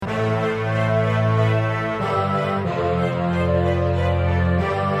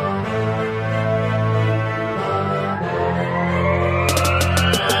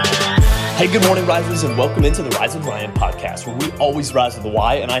Hey, good morning, Risers, and welcome into the Rise with Ryan podcast, where we always rise with the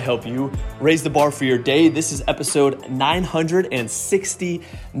why, and I help you raise the bar for your day. This is episode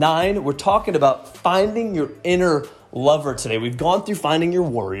 969. We're talking about finding your inner lover today. We've gone through finding your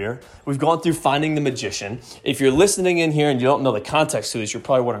warrior. We've gone through finding the magician. If you're listening in here and you don't know the context to this, you're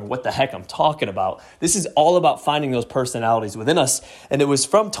probably wondering what the heck I'm talking about. This is all about finding those personalities within us, and it was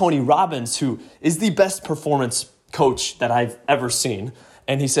from Tony Robbins, who is the best performance coach that I've ever seen.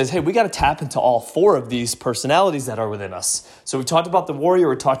 And he says, hey, we got to tap into all four of these personalities that are within us. So we talked about the warrior,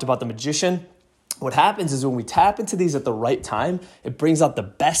 we talked about the magician. What happens is when we tap into these at the right time, it brings out the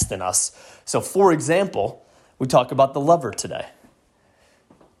best in us. So for example, we talk about the lover today.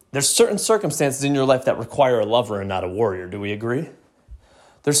 There's certain circumstances in your life that require a lover and not a warrior. Do we agree?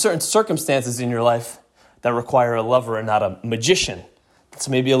 There's certain circumstances in your life that require a lover and not a magician. It's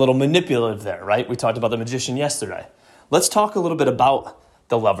maybe a little manipulative there, right? We talked about the magician yesterday. Let's talk a little bit about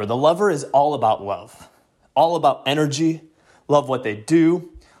the lover. The lover is all about love, all about energy, love what they do,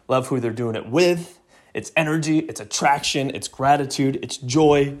 love who they're doing it with. It's energy, it's attraction, it's gratitude, it's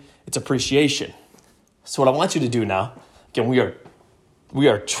joy, it's appreciation. So what I want you to do now, again, we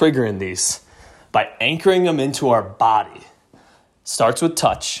are triggering these by anchoring them into our body. Starts with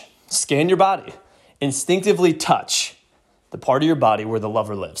touch. Scan your body. Instinctively touch the part of your body where the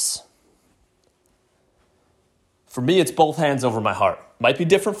lover lives. For me, it's both hands over my heart. Might be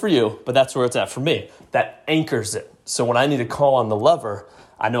different for you, but that's where it's at for me. That anchors it. So when I need to call on the lover,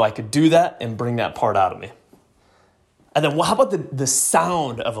 I know I could do that and bring that part out of me. And then how about the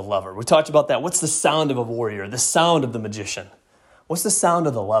sound of a lover? We talked about that. What's the sound of a warrior? The sound of the magician. What's the sound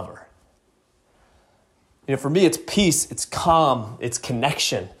of the lover? You know, for me, it's peace, it's calm, it's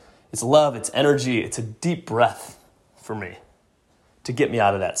connection, it's love, it's energy, it's a deep breath for me to get me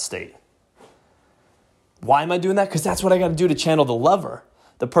out of that state. Why am I doing that? Because that's what I got to do to channel the lover.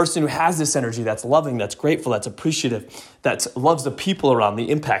 The person who has this energy, that's loving, that's grateful, that's appreciative, that loves the people around, the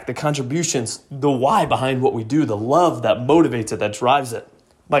impact, the contributions, the why behind what we do, the love that motivates it, that drives it.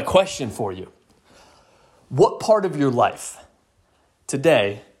 My question for you, what part of your life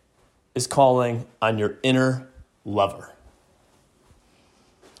today is calling on your inner lover?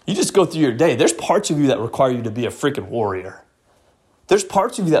 You just go through your day. There's parts of you that require you to be a freaking warrior. There's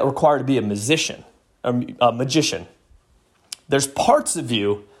parts of you that require to be a magician. There's parts of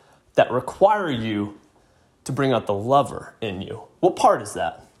you that require you to bring out the lover in you. What part is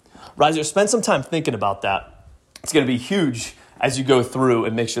that? Riser, spend some time thinking about that. It's going to be huge as you go through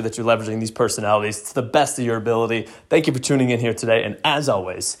and make sure that you're leveraging these personalities to the best of your ability. Thank you for tuning in here today. And as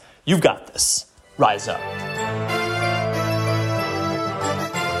always, you've got this. Rise up.